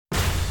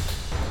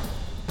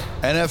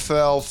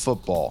NFL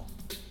football.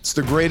 It's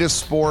the greatest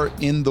sport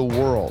in the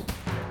world.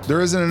 There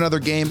isn't another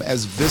game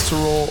as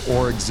visceral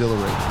or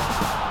exhilarating.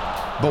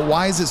 But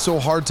why is it so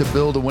hard to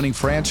build a winning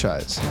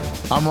franchise?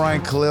 I'm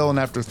Ryan Kalil, and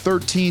after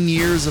 13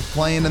 years of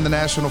playing in the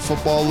National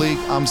Football League,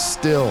 I'm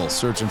still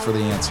searching for the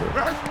answer.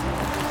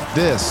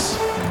 This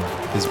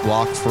is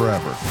Blocked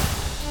Forever,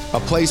 a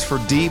place for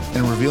deep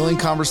and revealing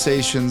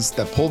conversations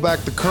that pull back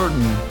the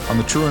curtain on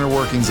the true inner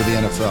workings of the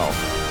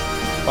NFL.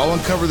 I'll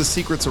uncover the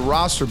secrets of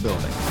roster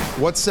building,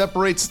 what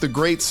separates the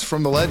greats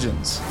from the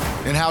legends,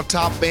 and how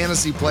top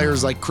fantasy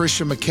players like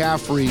Christian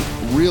McCaffrey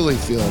really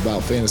feel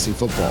about fantasy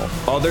football.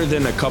 Other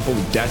than a couple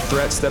death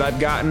threats that I've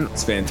gotten,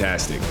 it's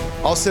fantastic.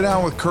 I'll sit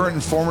down with current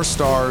and former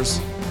stars,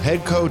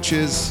 head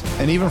coaches,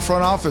 and even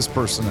front office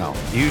personnel.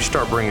 You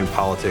start bringing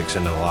politics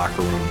into the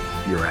locker room,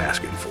 you're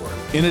asking for it.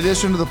 In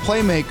addition to the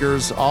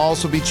playmakers, I'll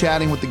also be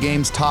chatting with the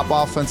game's top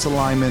offensive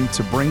linemen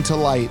to bring to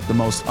light the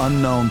most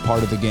unknown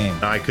part of the game.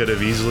 I could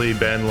have easily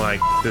been like,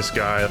 this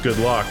guy, good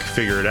luck,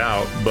 figure it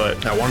out,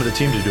 but I wanted the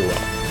team to do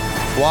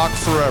well. Blocked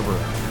Forever,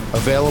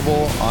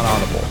 available on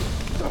Audible.